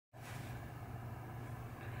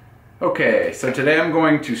Okay, so today I'm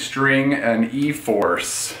going to string an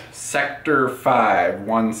E-Force Sector 5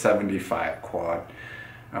 175 quad.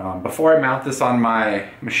 Before I mount this on my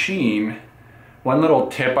machine, one little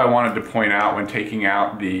tip I wanted to point out when taking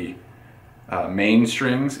out the main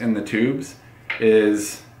strings in the tubes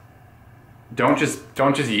is don't just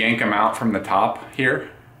yank them out from the top here,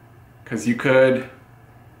 because you can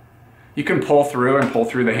pull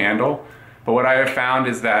through the handle, but what I have found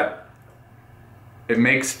is that it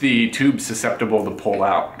makes the tube susceptible to pull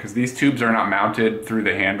out, because these tubes are not mounted through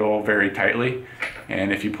the handle very tightly,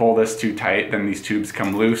 and if you pull this too tight, then these tubes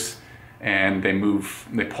come loose and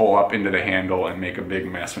they pull up into the handle and make a big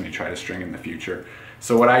mess when you try to string in the future.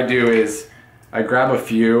 So what I do is I grab a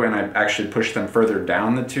few and I actually push them further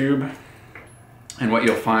down the tube, and what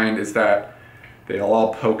you'll find is that they'll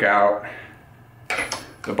all poke out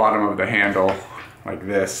the bottom of the handle like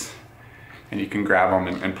this, and you can grab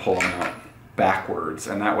them and pull them out backwards,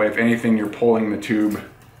 and that way, if anything, you're pulling the tube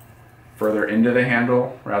further into the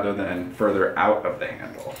handle rather than further out of the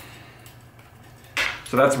handle.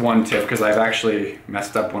 So that's one tip, because I've actually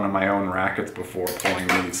messed up one of my own rackets before pulling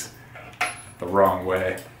these the wrong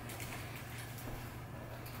way.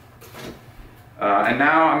 And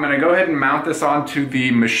now I'm going to go ahead and mount this onto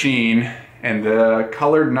the machine, and the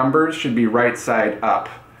colored numbers should be right side up.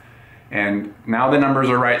 And now the numbers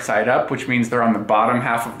are right side up, which means they're on the bottom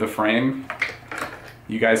half of the frame.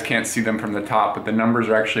 You guys can't see them from the top, but the numbers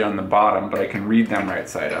are actually on the bottom, but I can read them right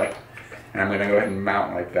side up. And I'm going to go ahead and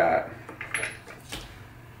mount like that.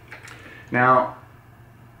 Now,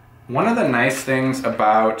 one of the nice things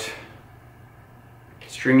about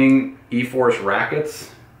stringing E-Force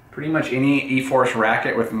rackets, pretty much any E-Force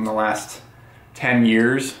racket within the last 10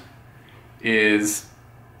 years, is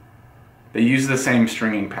they use the same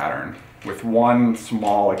stringing pattern, with one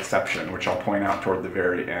small exception, which I'll point out toward the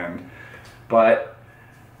very end. But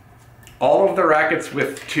all of the rackets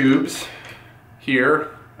with tubes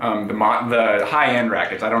here, the high-end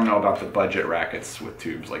rackets, I don't know about the budget rackets with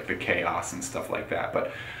tubes like the Chaos and stuff like that,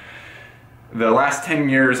 but the last 10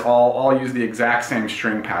 years all use the exact same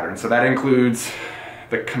string pattern. So that includes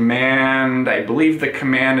the Command, I believe the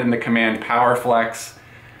Command and the Command PowerFlex,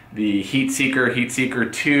 the Heatseeker,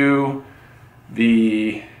 Heatseeker 2,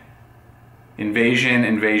 the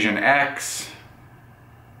Invasion X,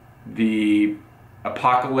 the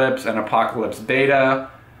Apocalypse and Apocalypse Beta,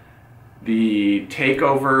 the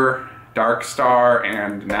Takeover, Dark Star,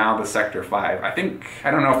 and now the Sector 5. I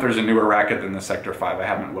don't know if there's a newer racket than the Sector 5. I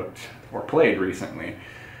haven't looked or played recently.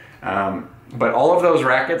 But all of those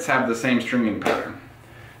rackets have the same stringing pattern.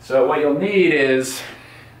 So what you'll need is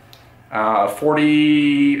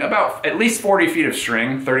about at least 40 feet of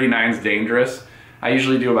string. 39 is dangerous. I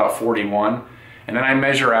usually do about 41. And then I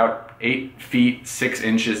measure out 8 feet 6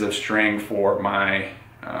 inches of string for my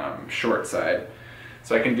short side.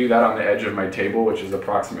 So I can do that on the edge of my table, which is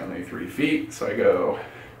approximately 3 feet. So I go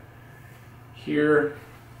here,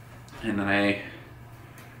 and then I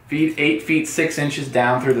feed 8 feet 6 inches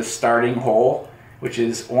down through the starting hole, which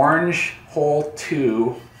is orange hole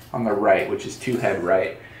 2 on the right, which is 2 head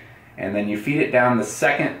right. And then you feed it down the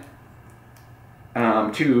second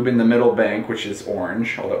tube in the middle bank, which is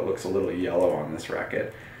orange, although it looks a little yellow on this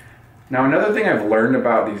racket. Now, another thing I've learned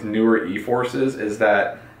about these newer E-Forces is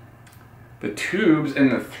that the tubes in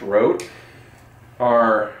the throat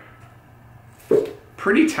are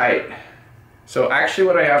pretty tight. So actually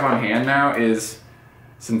what I have on hand now is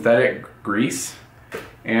synthetic grease.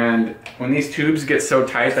 And when these tubes get so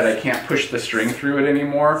tight that I can't push the string through it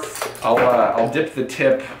anymore, I'll dip the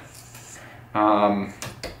tip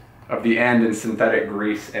of the end in synthetic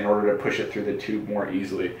grease in order to push it through the tube more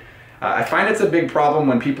easily. I find it's a big problem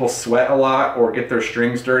when people sweat a lot or get their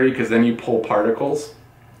strings dirty, because then you pull particles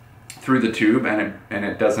through the tube, and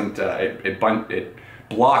it doesn't it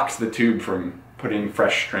blocks the tube from putting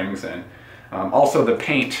fresh strings in. Also, the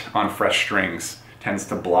paint on fresh strings tends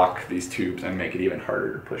to block these tubes and make it even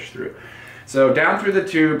harder to push through. So down through the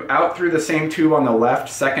tube, out through the same tube on the left,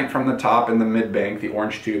 second from the top in the mid bank, the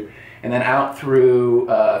orange tube, and then out through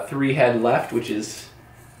 3 head left, which is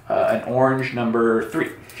an orange number 3.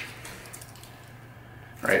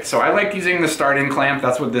 Right, so I like using the starting clamp.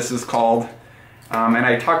 That's what this is called. And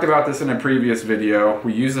I talked about this in a previous video.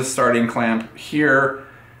 We use the starting clamp here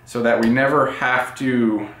so that we never have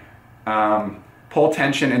to pull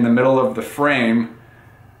tension in the middle of the frame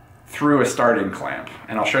through a starting clamp.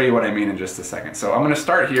 And I'll show you what I mean in just a second. So I'm going to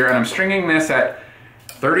start here, and I'm stringing this at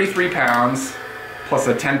 33 pounds plus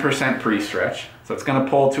a 10% pre-stretch. So it's going to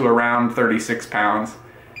pull to around 36 pounds.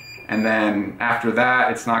 And then after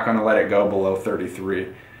that, it's not going to let it go below 33.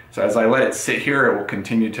 So as I let it sit here, it will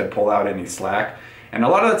continue to pull out any slack. And a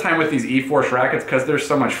lot of the time with these E-force rackets, because there's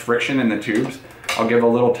so much friction in the tubes, I'll give a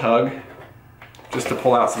little tug just to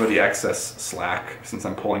pull out some of the excess slack since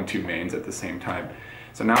I'm pulling two mains at the same time.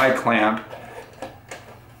 So now I clamp,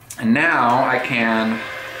 and now I can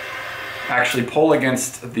actually pull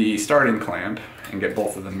against the starting clamp and get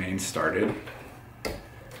both of the mains started.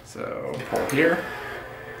 So pull here.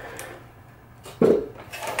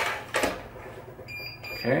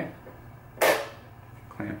 Okay.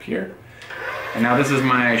 Clamp here. And now this is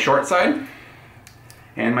my short side.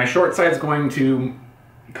 And my short side is going to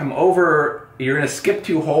come over, you're going to skip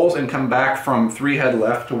 2 holes and come back from 3 head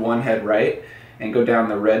left to 1 head right and go down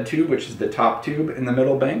the red tube, which is the top tube in the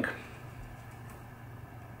middle bank.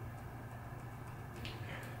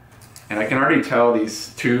 And I can already tell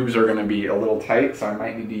these tubes are going to be a little tight, so I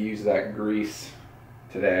might need to use that grease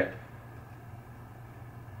today,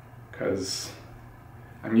 because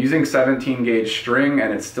I'm using 17 gauge string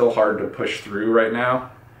and it's still hard to push through right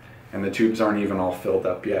now, and the tubes aren't even all filled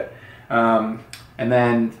up yet. And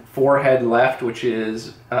then 4 head left, which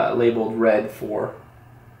is labeled red 4.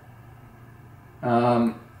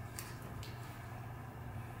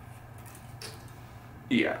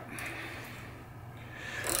 Yeah.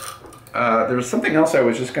 There was something else I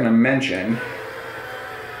was just going to mention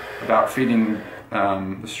about feeding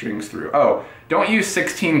the strings through. Oh, don't use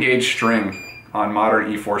 16 gauge string on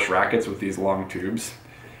modern E-force rackets with these long tubes.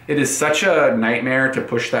 It is such a nightmare to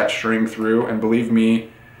push that string through, and believe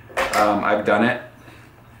me, I've done it.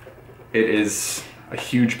 It is a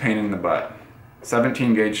huge pain in the butt.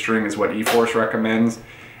 17 gauge string is what E-force recommends,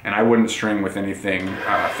 and I wouldn't string with anything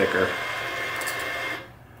thicker,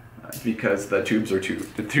 because the tubes are too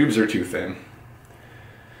thin.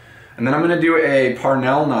 And then I'm going to do a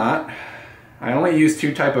Parnell knot. I only use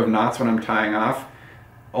 2 types of knots when I'm tying off.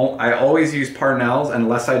 I always use Parnells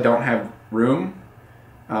unless I don't have room,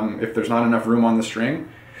 if there's not enough room on the string.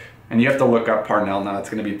 And you have to look up Parnell knot, it's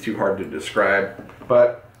going to be too hard to describe.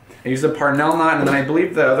 But I use the Parnell knot, and then I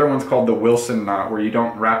believe the other one's called the Wilson knot, where you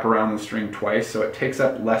don't wrap around the string twice, so it takes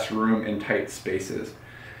up less room in tight spaces.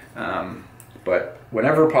 But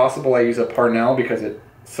whenever possible, I use a Parnell because it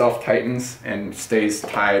self-tightens and stays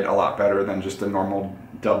tied a lot better than just a normal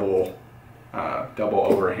double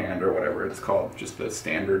overhand or whatever it's called, just the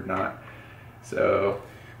standard knot. So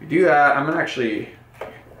we do that. I'm gonna actually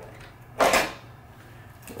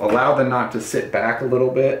allow the knot to sit back a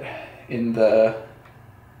little bit in the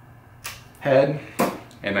head,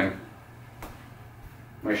 and then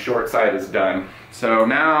my short side is done. So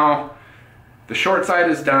now the short side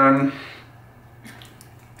is done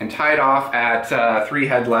and tied off at 3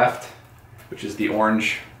 head left, which is the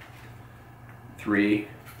orange 3.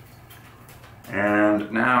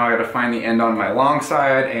 And now I gotta find the end on my long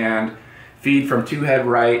side and feed from 2 head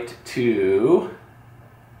right to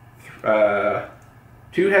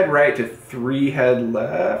 2 head right to 3 head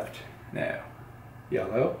left. No,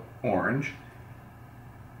 yellow, orange.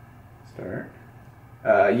 Start.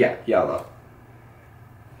 Yeah, yellow.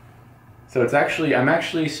 So it's actually, I'm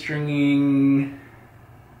actually stringing.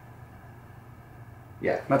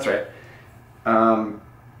 Yeah, that's right.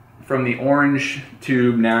 From the orange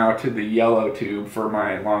tube now to the yellow tube for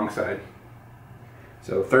my long side.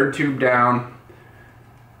 So 3rd tube down.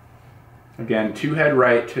 Again, 2 head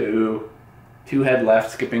right to 2 head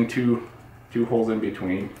left, skipping two holes in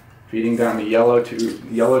between. Feeding down the yellow tube,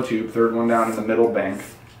 3rd one down in the middle bank.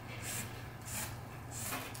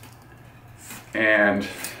 And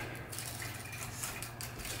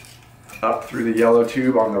up through the yellow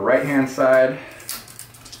tube on the right hand side.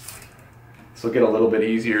 This will get a little bit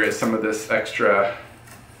easier as some of this extra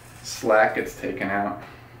slack gets taken out.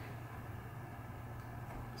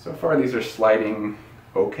 So far these are sliding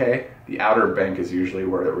okay. The outer bank is usually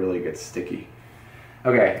where it really gets sticky.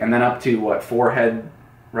 Okay, and then up to what, 4 head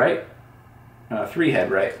right? 3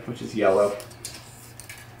 head right, which is yellow.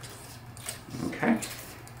 Okay.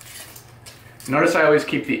 Notice I always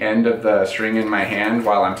keep the end of the string in my hand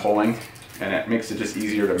while I'm pulling, and it makes it just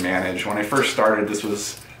easier to manage. When I first started, this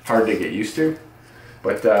was hard to get used to,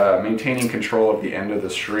 but maintaining control of the end of the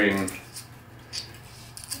string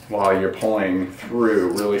while you're pulling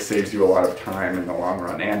through really saves you a lot of time in the long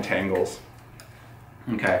run, and tangles.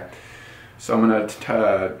 Okay, so I'm going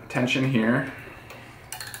to tension here,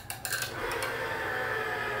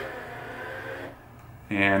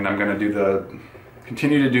 and I'm going to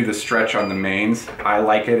continue to do the stretch on the mains. I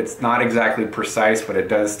like it. It's not exactly precise, but it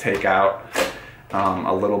does take out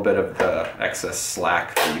a little bit of the excess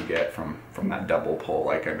slack that you get from that double pull,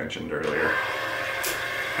 like I mentioned earlier.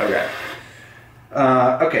 Okay.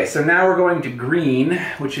 Okay, so now we're going to green,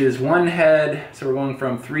 which is 1 head. So we're going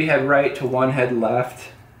from 3 head right to 1 head left.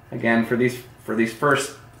 again, for these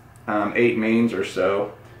first 8 mains or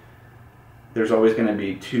so, there's always going to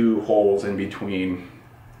be 2 holes in between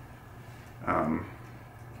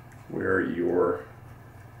where you're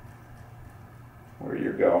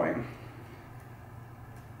going.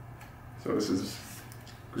 So this is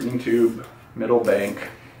green tube, middle bank.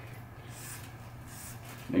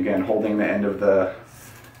 And again, holding the end of the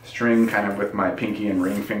string kind of with my pinky and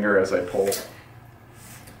ring finger as I pull.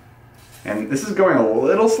 And this is going a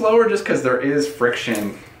little slower just because there is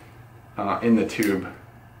friction in the tube.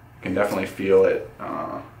 You can definitely feel it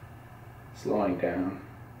slowing down.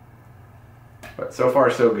 But so far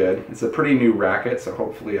so good. It's a pretty new racket, so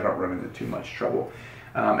hopefully I don't run into too much trouble.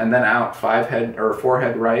 And then out 4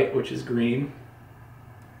 head right, which is green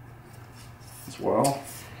as well.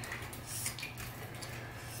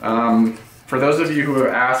 For those of you who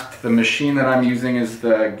have asked, the machine that I'm using is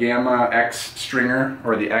the Gamma X stringer,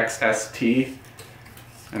 or the XST.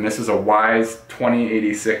 And this is a Wise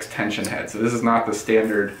 2086 tension head. So this is not the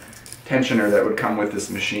standard tensioner that would come with this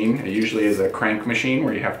machine. It usually is a crank machine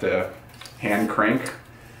where you have to hand crank,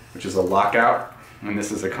 which is a lockout. And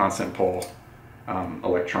this is a constant pull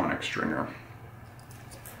electronic stringer.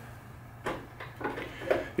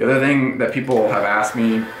 The other thing that people have asked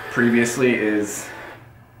me previously is,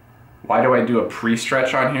 why do I do a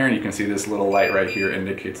pre-stretch on here? And you can see this little light right here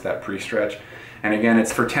indicates that pre-stretch. And again,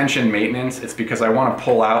 it's for tension maintenance. It's because I want to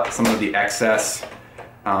pull out some of the excess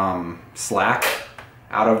slack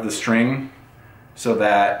out of the string so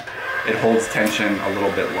that it holds tension a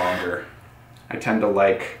little bit longer. I tend to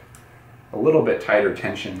like a little bit tighter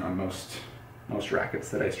tension on most rackets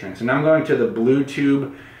that I string. So now I'm going to the blue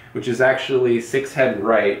tube, which is actually 6 head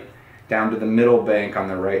right, down to the middle bank on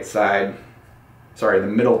the right side. Sorry, the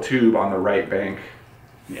middle tube on the right bank,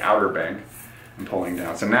 the outer bank, I'm pulling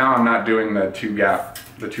down. So now I'm not doing the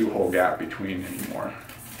 2 hole gap between anymore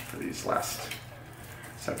for these last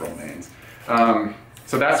several mains.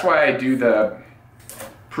 So that's why I do the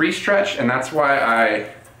pre-stretch, and that's why I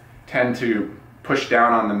tend to push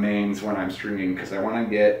down on the mains when I'm stringing, because I want to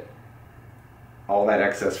get all that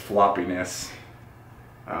excess floppiness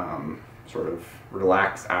sort of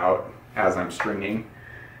relax out as I'm stringing.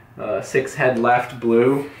 6 head left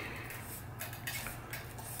blue.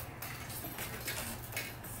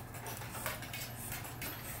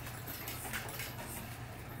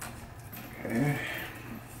 Okay.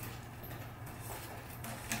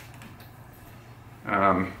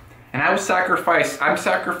 And I'm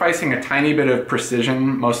sacrificing a tiny bit of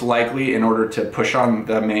precision, most likely, in order to push on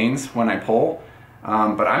the mains when I pull.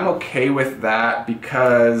 But I'm okay with that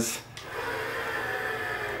because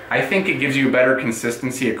I think it gives you better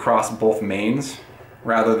consistency across both mains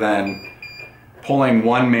rather than pulling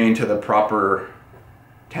one main to the proper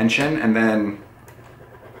tension and then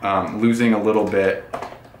losing a little bit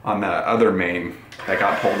on the other main that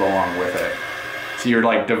got pulled along with it. So you're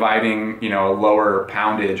like dividing, a lower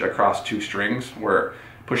poundage across 2 strings, where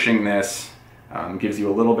pushing this gives you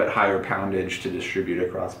a little bit higher poundage to distribute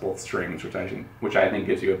across both strings, which I think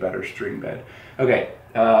gives you a better string bed. Okay,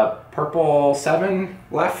 purple 7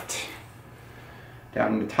 left,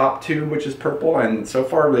 down the top tube, which is purple, and so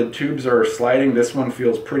far the tubes are sliding. This one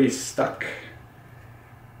feels pretty stuck.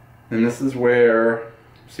 And this is where,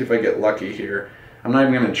 see if I get lucky here. I'm not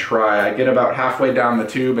even gonna try. I get about halfway down the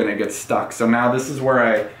tube and it gets stuck. So now this is where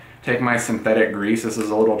I take my synthetic grease. This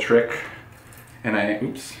is a little trick. And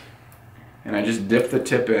I just dip the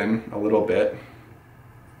tip in a little bit,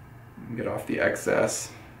 get off the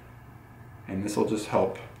excess, and this will just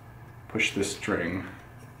help push the string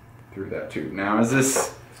through that tube. Now, is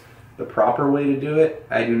this the proper way to do it?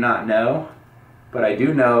 I do not know, but I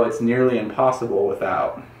do know it's nearly impossible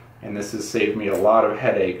without, and this has saved me a lot of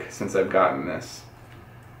headache since I've gotten this.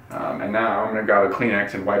 And now I'm going to grab a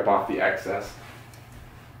Kleenex and wipe off the excess.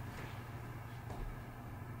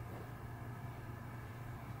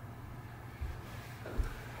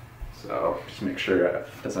 So just make sure it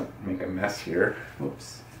doesn't make a mess here.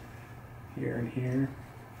 Whoops. Here and here.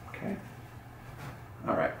 Okay.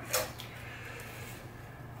 All right.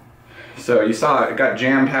 So you saw it got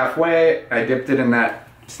jammed halfway. I dipped it in that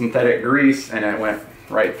synthetic grease and it went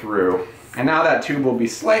right through. And now that tube will be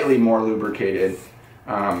slightly more lubricated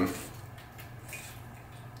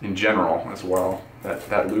in general as well.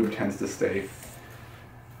 That lube tends to stay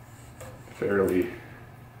fairly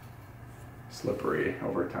slippery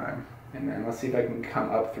over time. And then let's see if I can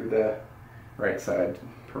come up through the right side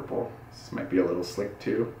purple. This might be a little slick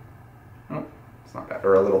too. Oh, it's not bad.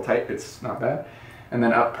 Or a little tight, it's not bad. And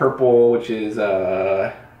then up purple, which is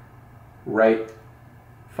right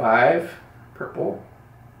 5 purple.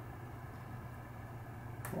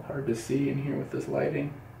 A little hard to see in here with this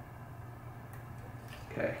lighting.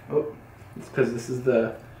 Okay, oh, it's because this is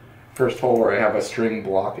the first hole where I have a string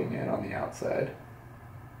blocking it on the outside.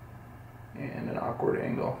 And an awkward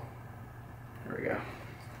angle. There we go.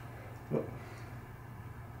 Oh.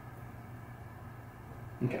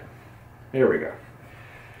 Okay, there we go.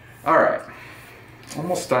 All right,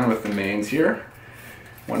 almost done with the mains here.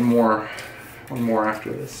 One more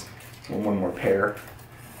after this. One more pair.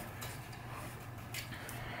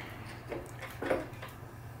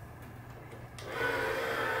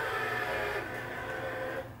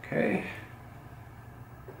 Okay.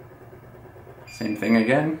 Same thing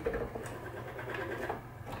again.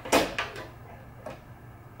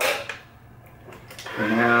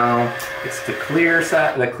 And now it's the clear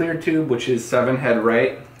tube, which is 7 head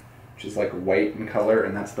right, which is like white in color,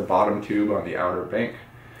 and that's the bottom tube on the outer bank.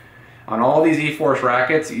 On all these E-Force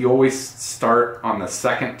rackets, you always start on the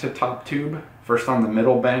second to top tube, first on the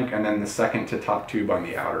middle bank, and then the second to top tube on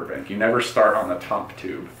the outer bank. You never start on the top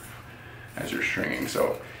tube as you're stringing.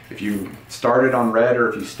 So if you started on red or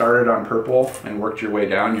if you started on purple and worked your way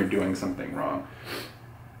down, you're doing something wrong.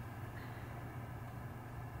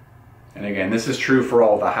 And again, this is true for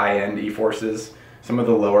all the high-end E-Forces. Some of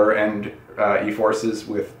the lower-end E-Forces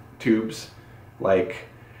with tubes, like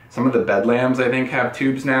some of the Bedlams I think have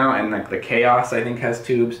tubes now, and like the Chaos I think has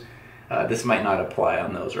tubes. This might not apply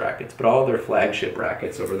on those rackets, but all their flagship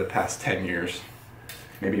rackets over the past 10 years,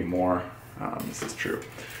 maybe more, this is true.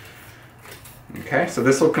 Okay, so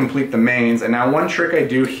this will complete the mains. And now one trick I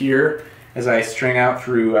do here as I string out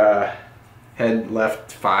through head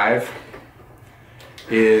left 5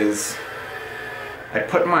 is I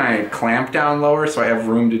put my clamp down lower so I have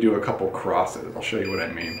room to do a couple crosses. I'll show you what I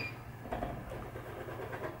mean.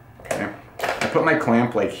 Okay, I put my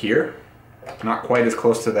clamp like here, not quite as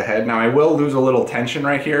close to the head. Now I will lose a little tension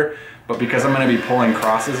right here, but because I'm going to be pulling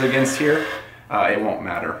crosses against here, it won't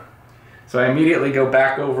matter. So I immediately go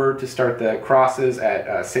back over to start the crosses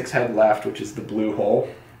at 6 head left, which is the blue hole.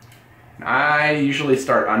 And I usually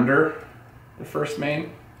start under the first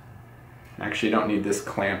main. I actually don't need this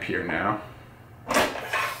clamp here now.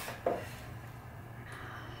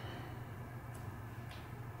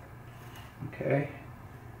 Okay,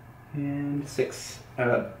 and 6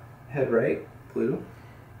 head right, blue.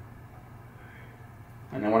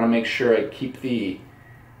 And I want to make sure I keep the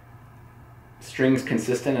strings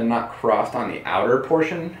consistent and not crossed on the outer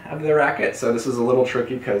portion of the racket. So this is a little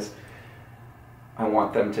tricky because I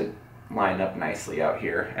want them to line up nicely out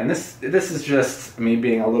here. And this is just me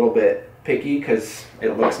being a little bit picky because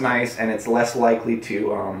it looks nice and it's less likely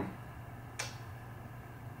to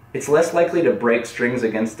break strings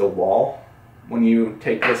against the wall when you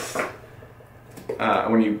take this,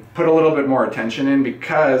 when you put a little bit more attention in,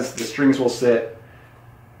 because the strings will sit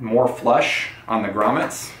more flush on the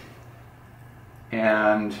grommets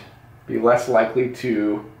and be less likely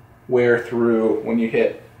to wear through when you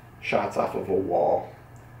hit shots off of a wall.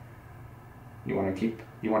 You want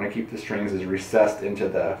to keep the strings as recessed into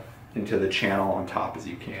the channel on top as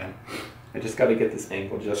you can. I just got to get this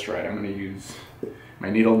angle just right. I'm going to use my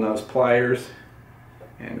needle nose pliers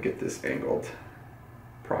and get this angled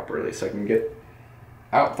properly so I can get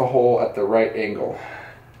out the hole at the right angle,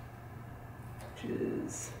 which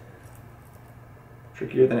is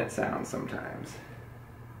trickier than it sounds sometimes.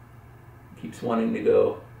 Keeps wanting to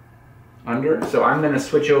go under. So I'm going to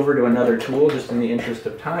switch over to another tool just in the interest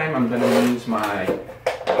of time. I'm going to use my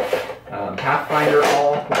pathfinder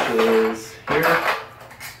awl, which is here,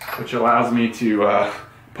 which allows me to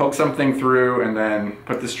poke something through and then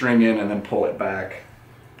put the string in and then pull it back.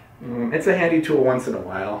 It's a handy tool once in a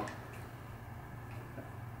while,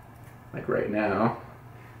 like right now.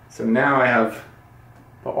 So now I have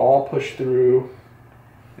the awl pushed through.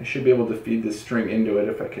 I should be able to feed this string into it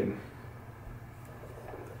if I can.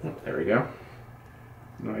 Oh, there we go.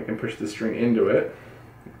 Now I can push the string into it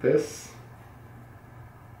like this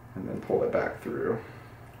and then pull it back through.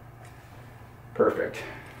 Perfect.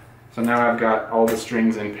 So now I've got all the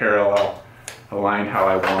strings in parallel, aligned how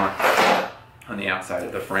I want on the outside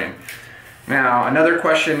of the frame. Now, another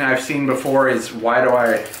question I've seen before is, why do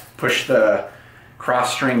I push the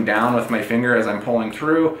cross string down with my finger as I'm pulling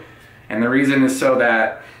through? And the reason is so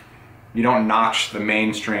that you don't notch the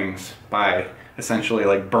main strings by essentially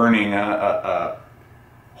like burning a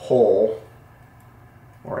hole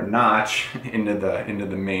or a notch into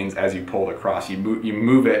the mains as you pull it across. You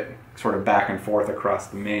move it sort of back and forth across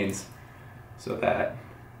the mains so that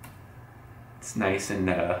it's nice and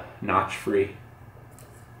notch free.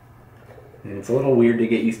 And it's a little weird to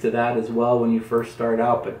get used to that as well when you first start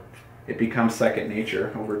out, but it becomes second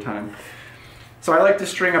nature over time. So I like to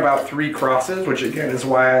string about 3 crosses, which again is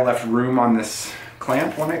why I left room on this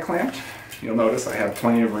clamp when I clamped. you'll notice I have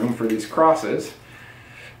plenty of room for these crosses.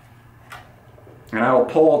 And I will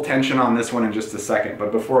pull tension on this one in just a second,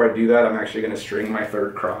 but before I do that, I'm actually going to string my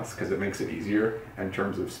third cross because it makes it easier in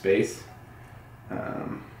terms of space.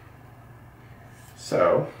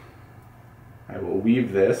 So I will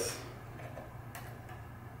weave this,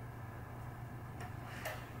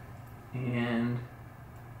 and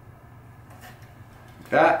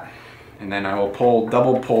that, and then I will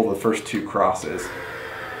double pull the first two crosses.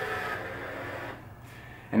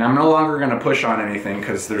 And I'm no longer going to push on anything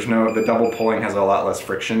because the double pulling has a lot less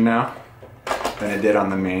friction now than it did on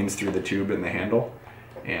the mains through the tube and the handle.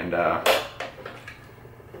 And I'm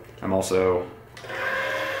also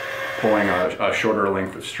pulling a shorter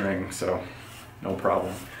length of string, so no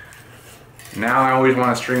problem. Now I always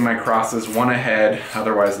want to string my crosses one ahead,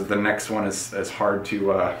 otherwise the next one is hard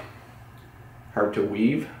to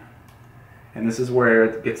weave. And this is where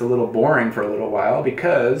it gets a little boring for a little while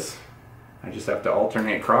because I just have to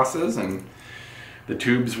alternate crosses, and the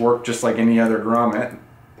tubes work just like any other grommet.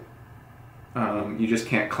 You just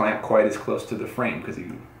can't clamp quite as close to the frame because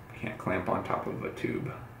you can't clamp on top of a tube.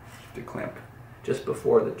 You have to clamp just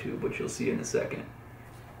before the tube, which you'll see in a second.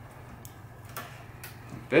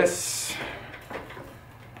 This.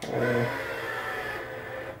 Pull.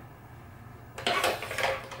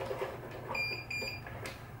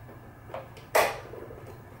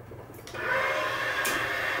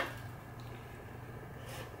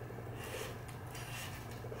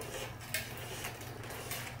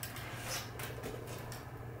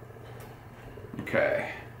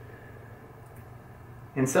 Okay.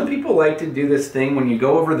 And some people like to do this thing when you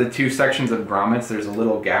go over the two sections of grommets, there's a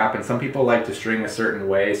little gap, and some people like to string a certain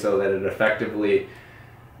way so that it effectively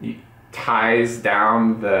ties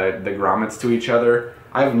down the grommets to each other.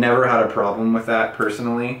 I've never had a problem with that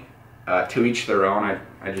personally. To each their own.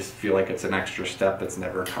 I just feel like it's an extra step that's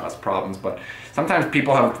never caused problems, but sometimes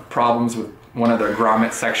people have problems with one of their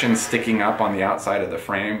grommet sections sticking up on the outside of the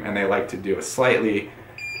frame, and they like to do a slightly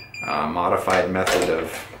modified method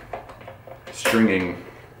of stringing,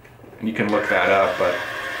 and you can look that up, but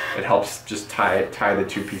it helps just tie the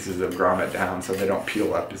two pieces of grommet down so they don't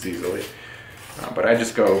peel up as easily. But I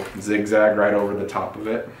just go zigzag right over the top of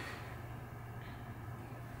it.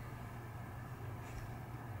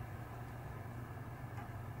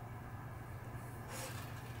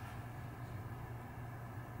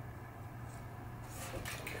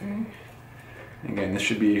 Okay. Again, this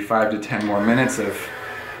should be 5 to 10 more minutes of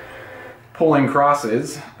pulling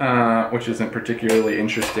crosses, which isn't particularly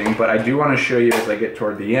interesting, but I do want to show you as I get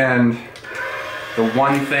toward the end, the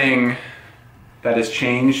one thing that has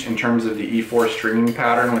changed in terms of the E4 stringing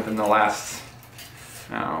pattern within the last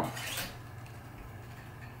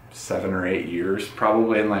 7 or 8 years,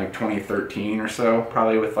 probably in like 2013 or so,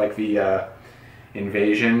 probably with like the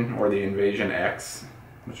Invasion or the Invasion X,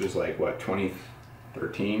 which was like what,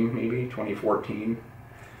 2013 maybe, 2014,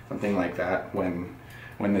 something like that, when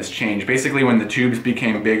this changed. Basically when the tubes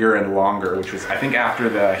became bigger and longer, which was I think after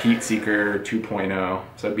the Heatseeker 2.0,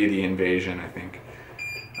 so it'd be the Invasion I think,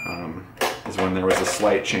 is when there was a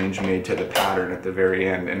slight change made to the pattern at the very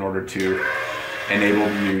end in order to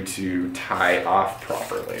enable you to tie off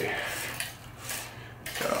properly.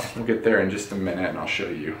 So we'll get there in just a minute and I'll show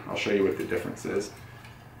you what the difference is.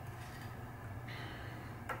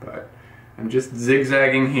 But I'm just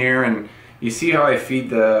zigzagging here, and you see how I feed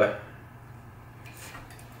the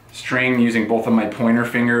string using both of my pointer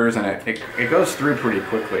fingers, and it goes through pretty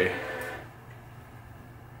quickly.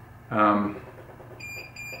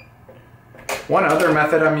 One other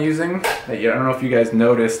method I'm using that I don't know if you guys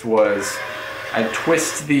noticed was I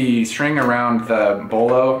twist the string around the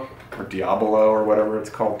bolo or diabolo or whatever it's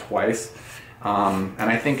called twice, and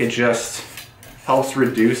I think it just helps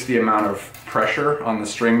reduce the amount of pressure on the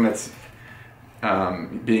string that's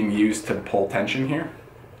being used to pull tension here.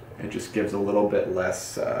 It just gives a little bit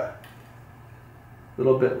less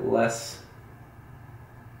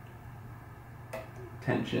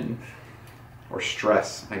tension or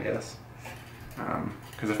stress, I guess.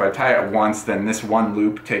 Because if I tie it once, then this one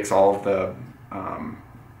loop takes all of the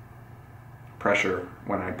pressure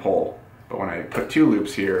when I pull. But when I put 2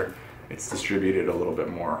 loops here, it's distributed a little bit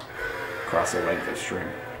more across the length of string.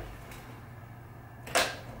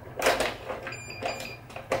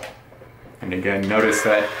 And again, notice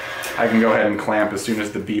that I can go ahead and clamp as soon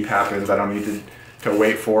as the beep happens. I don't need to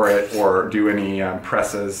wait for it or do any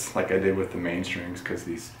presses like I did with the main strings, because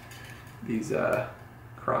these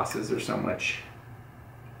crosses are so much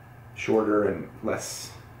shorter and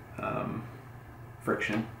less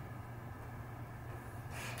friction.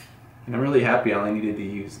 And I'm really happy I only needed to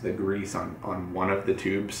use the grease on one of the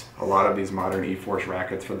tubes. A lot of these modern E-Force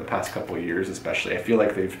rackets for the past couple of years especially, I feel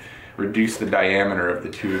like they've reduced the diameter of the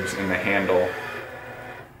tubes in the handle.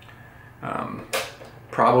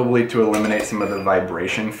 Probably to eliminate some of the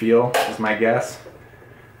vibration feel is my guess.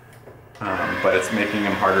 But it's making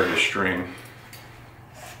them harder to string.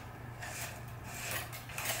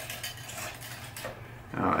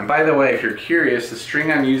 And by the way, if you're curious, the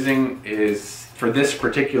string I'm using is, for this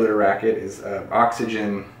particular racket, is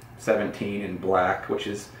Oxygen 17 in black, which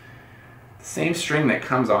is the same string that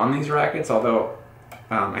comes on these rackets, although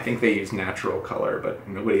I think they use natural color, but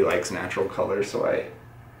nobody likes natural color, so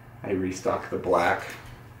I restock the black.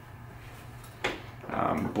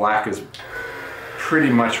 Black is pretty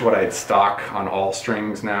much what I'd stock on all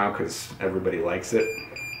strings now because everybody likes it,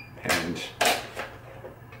 and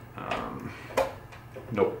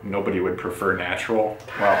nobody would prefer natural.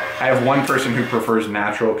 Well, I have one person who prefers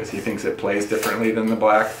natural because he thinks it plays differently than the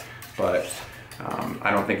black, but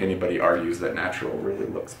I don't think anybody argues that natural really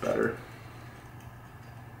looks better.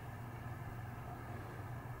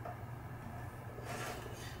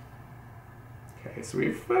 Okay, so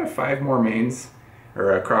we've 5 more mains,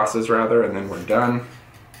 or crosses rather, and then we're done.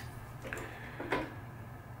 And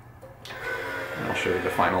I'll show you the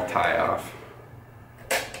final tie off.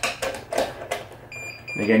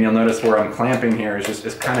 And again, you'll notice where I'm clamping here is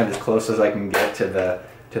just kind of as close as I can get to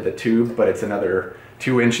the tube, but it's another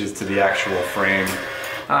 2 inches to the actual frame.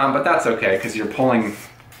 But that's okay, because you're pulling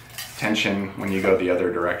tension when you go the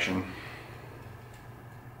other direction.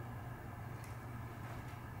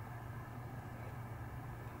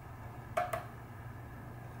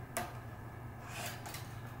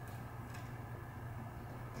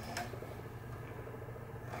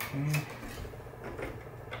 Okay.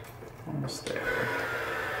 Almost there.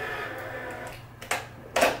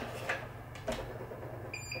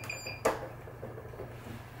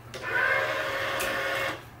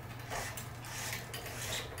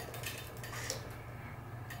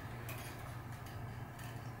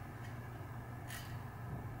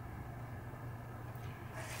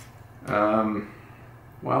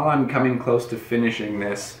 While I'm coming close to finishing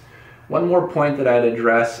this, one more point that I'd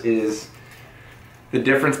address is the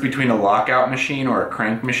difference between a lockout machine or a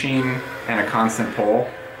crank machine and a constant pull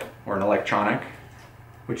or an electronic,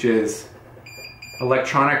 which is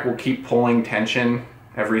electronic will keep pulling tension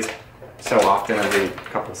every so often, every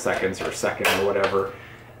couple seconds or a second or whatever,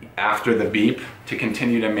 after the beep to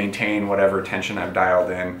continue to maintain whatever tension I've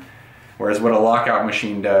dialed in. Whereas what a lockout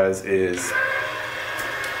machine does is,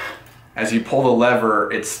 as you pull the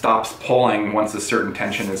lever, it stops pulling once a certain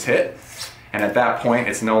tension is hit, and at that point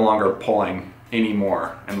it's no longer pulling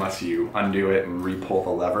anymore unless you undo it and re-pull the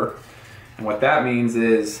lever. And what that means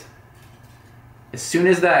is, as soon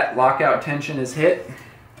as that lockout tension is hit,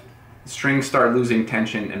 the strings start losing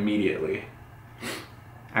tension immediately.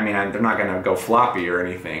 I mean, they're not going to go floppy or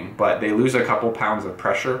anything, but they lose a couple pounds of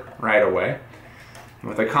pressure right away. And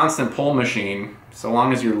with a constant pull machine, so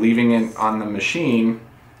long as you're leaving it on the machine,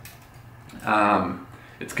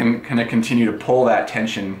 it's going to continue to pull that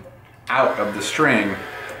tension out of the string,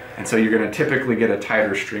 and so you're going to typically get a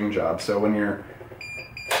tighter string job. So when you're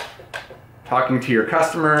talking to your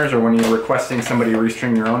customers or when you're requesting somebody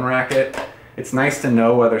restring your own racket, it's nice to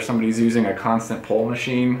know whether somebody's using a constant pull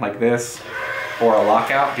machine like this or a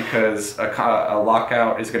lockout, because a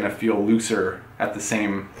lockout is going to feel looser at the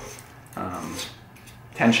same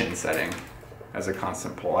tension setting as a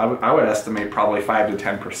constant pull. I would estimate probably 5 to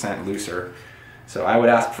 10% looser. So I would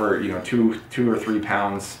ask for, you know, 2 or 3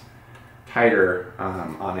 pounds tighter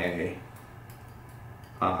on a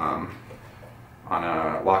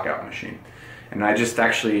lockout machine. And I just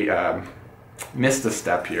actually missed a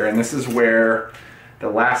step here, and this is where the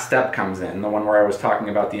last step comes in, the one where I was talking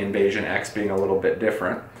about the Invasion X being a little bit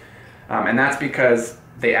different. And that's because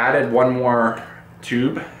they added one more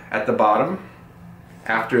tube at the bottom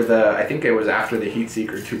after I think it was after the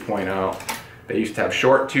Heatseeker 2.0. They used to have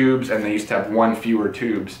short tubes and they used to have 1 fewer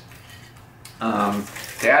tubes.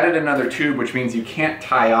 They added another tube, which means you can't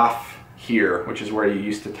tie off here, which is where you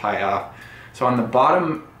used to tie off. So on the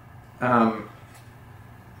bottom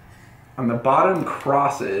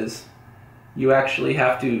crosses, you actually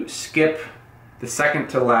have to skip the second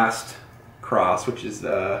to last cross, which is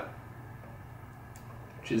the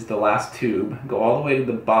last tube, go all the way to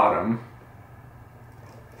the bottom,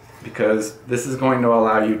 because this is going to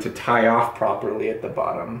allow you to tie off properly at the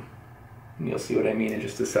bottom. And you'll see what I mean in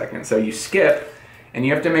just a second. So you skip, and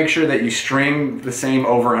you have to make sure that you string the same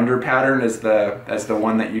over-under pattern as the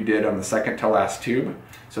one that you did on the second to last tube.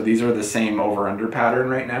 So these are the same over-under pattern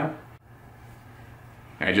right now.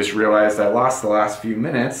 I just realized I lost the last few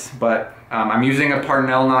minutes, but I'm using a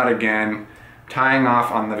Parnell knot again, tying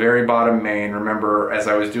off on the very bottom main. Remember, as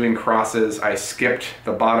I was doing crosses, I skipped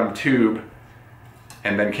the bottom tube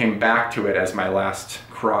and then came back to it as my last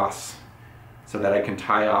cross so that I can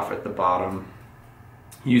tie off at the bottom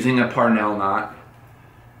using a Parnell knot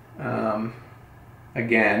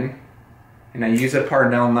again. And I use a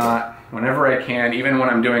Parnell knot whenever I can, even when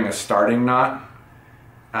I'm doing a starting knot.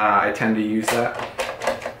 I tend to use that.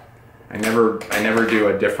 I never do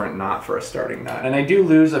a different knot for a starting knot. And I do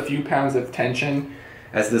lose a few pounds of tension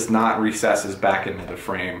as this knot recesses back into the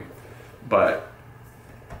frame. But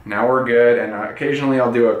now we're good, and occasionally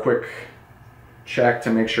I'll do a quick check to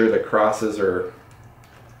make sure the crosses are,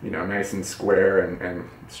 you know, nice and square and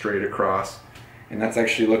straight across. And that's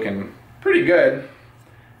actually looking pretty good.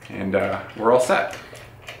 And we're all set.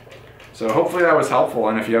 So hopefully that was helpful,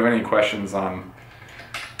 and if you have any questions on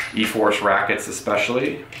E-Force rackets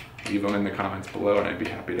especially, leave them in the comments below and I'd be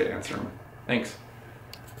happy to answer them. Thanks.